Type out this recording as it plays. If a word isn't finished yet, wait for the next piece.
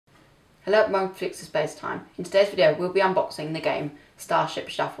Hello, welcome to Felix's Space Time. In today's video we'll be unboxing the game Starship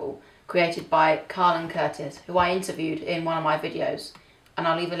Shuffle, created by Carl and Curtis, who I interviewed in one of my videos, and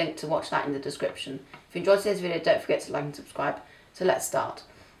I'll leave a link to watch that in the description. If you enjoyed today's video, don't forget to like and subscribe. So let's start.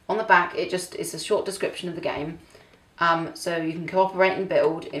 On the back it's a short description of the game, so you can cooperate and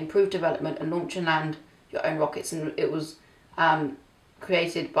build, improve development and launch and land your own rockets, and it was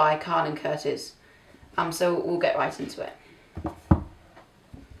created by Carl and Curtis. So we'll get right into it.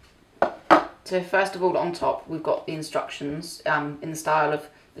 So first of all, on top we've got the instructions in the style of,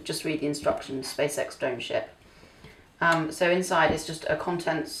 just read the instructions, SpaceX drone ship. So inside is just a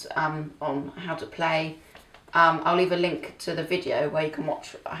contents on how to play. I'll leave a link to the video where you can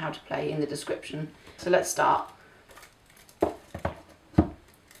watch how to play in the description. So let's start.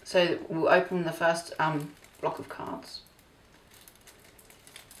 So we'll open the first block of cards.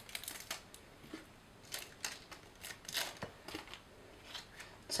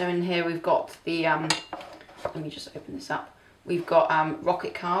 So in here we've got the, let me just open this up. We've got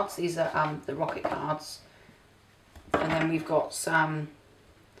rocket cards. These are the rocket cards. And then we've got some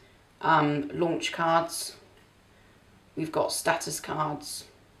launch cards. We've got status cards.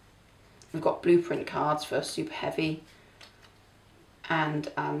 We've got blueprint cards for SuperHeavy. And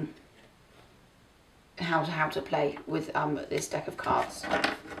how to play with this deck of cards.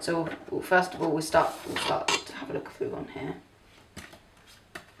 So first of all we'll start to have a look through on here.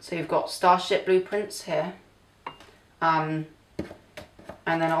 So you've got Starship blueprints here, and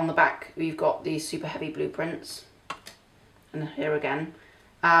then on the back we've got the SuperHeavy blueprints, and here again,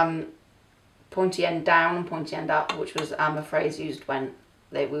 pointy end down and pointy end up, which was a phrase used when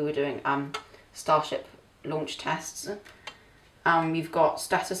we were doing Starship launch tests. You've got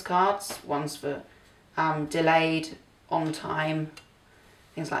status cards, ones for delayed, on time,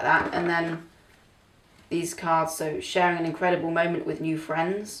 things like that, and then these cards, so sharing an incredible moment with new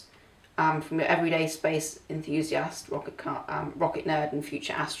friends, from your everyday space enthusiast, rocket nerd and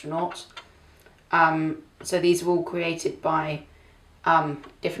future astronaut. So these are all created by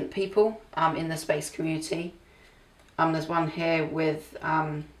different people in the space community. There's one here with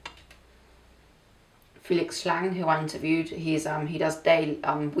Felix, who I interviewed. He does daily,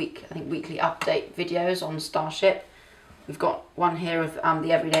 weekly update videos on Starship. We've got one here of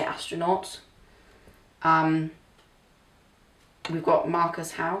the everyday astronaut. We've got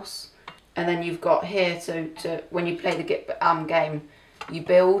Marcus House, and then you've got here to when you play the game, you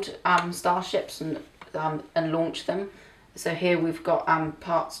build starships and launch them. So here we've got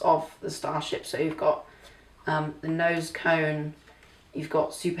parts of the starship. So you've got the nose cone, you've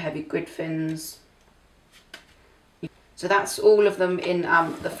got SuperHeavy grid fins. So that's all of them in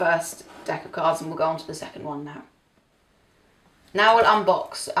the first deck of cards, and we'll go on to the second one now. Now we'll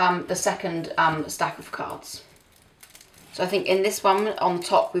unbox the second stack of cards. So I think in this one on the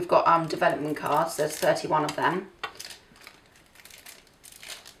top we've got development cards. There's 31 of them.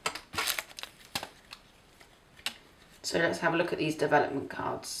 So let's have a look at these development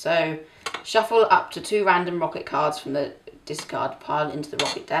cards. So shuffle up to 2 random rocket cards from the discard pile into the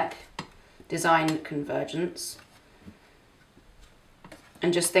rocket deck. Design convergence.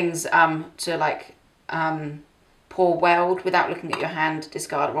 And just things to like pour weld without looking at your hand,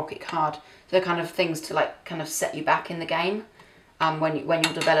 discard a rocket card. So kind of things to like kind of set you back in the game when you're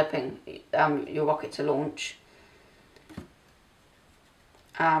developing your rocket to launch.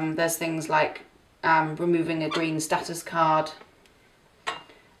 There's things like removing a green status card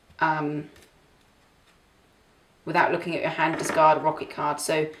without looking at your hand, discard a rocket card.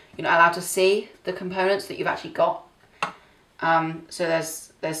 So you're not allowed to see the components that you've actually got. So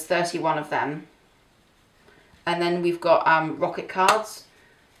there's 31 of them. And then we've got rocket cards,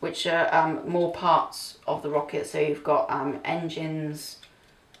 which are more parts of the rocket. So you've got engines,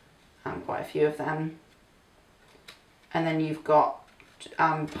 quite a few of them. And then you've got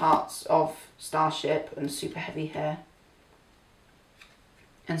parts of Starship and SuperHeavy here.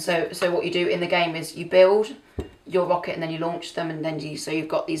 And so what you do in the game is you build your rocket and then you launch them, and then you've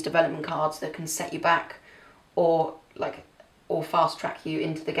got these development cards that can set you back or fast track you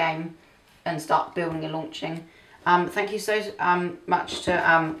into the game and start building and launching. Thank you so much to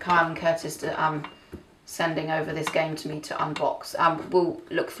Kyle and Curtis to sending over this game to me to unbox. We'll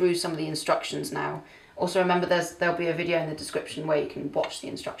look through some of the instructions now. Also remember there'll be a video in the description where you can watch the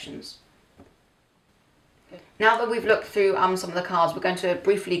instructions. Now that we've looked through some of the cards, we're going to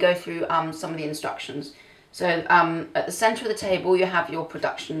briefly go through some of the instructions. So at the centre of the table you have your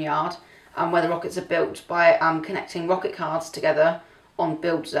production yard, where the rockets are built by connecting rocket cards together on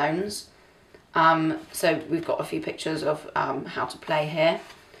build zones. So we've got a few pictures of how to play here.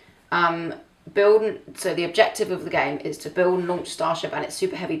 So the objective of the game is to build and launch Starship and its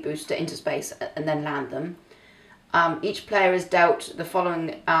super heavy booster into space and then land them. Each player is dealt the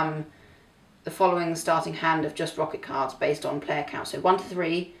following starting hand of just rocket cards based on player count. So 1 to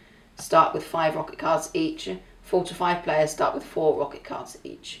 3 start with 5 rocket cards each. 4 to 5 players start with 4 rocket cards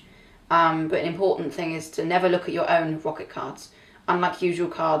each. But an important thing is to never look at your own rocket cards. Unlike usual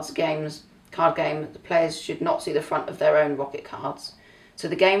card game, the players should not see the front of their own rocket cards. So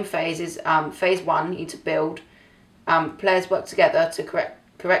the game phase is phase 1, you need to build. Players work together to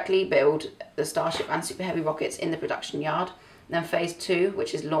correctly build the Starship and Super Heavy rockets in the production yard. And then phase 2,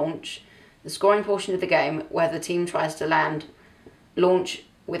 which is launch, the scoring portion of the game where the team tries to launch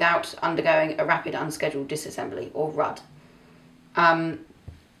without undergoing a rapid unscheduled disassembly or RUD. And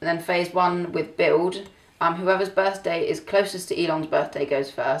then phase 1 with build, whoever's birthday is closest to Elon's birthday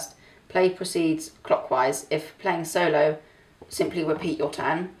goes first. Play proceeds clockwise. If playing solo, simply repeat your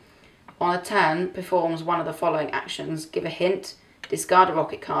turn. On a turn, performs one of the following actions: give a hint, discard a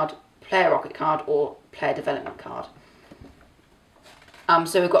rocket card, play a rocket card, or play a development card.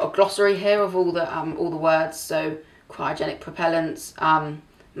 So we've got a glossary here of all the words. So cryogenic propellants,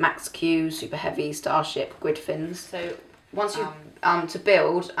 max Q, super heavy, Starship, grid fins. So once you to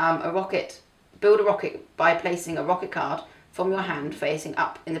build a rocket by placing a rocket card from your hand facing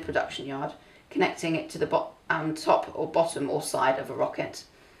up in the production yard, connecting it to the top or bottom or side of a rocket.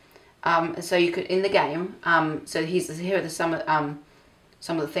 So you could in the game. So here are some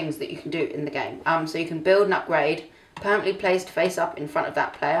of the things that you can do in the game. So you can build and upgrade, permanently placed face up in front of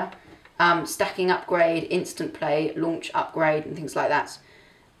that player, stacking upgrade, instant play, launch upgrade, and things like that.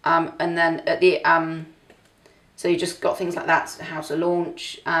 And then at the so you just got things like that: how to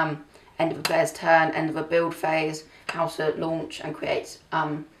launch, end of a player's turn, end of a build phase, how to launch and create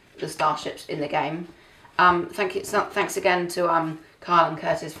the starships in the game. Thanks again to Carl and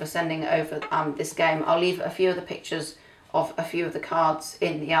Curtis for sending over this game. I'll leave a few of the pictures of a few of the cards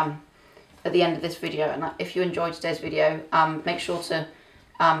in the at the end of this video. And if you enjoyed today's video, make sure to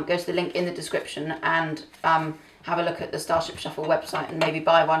go to the link in the description and have a look at the Starship Shuffle website and maybe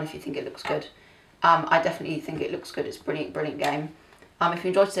buy one if you think it looks good. I definitely think it looks good. It's a brilliant game. If you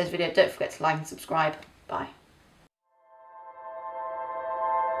enjoyed today's video, don't forget to like and subscribe. Bye.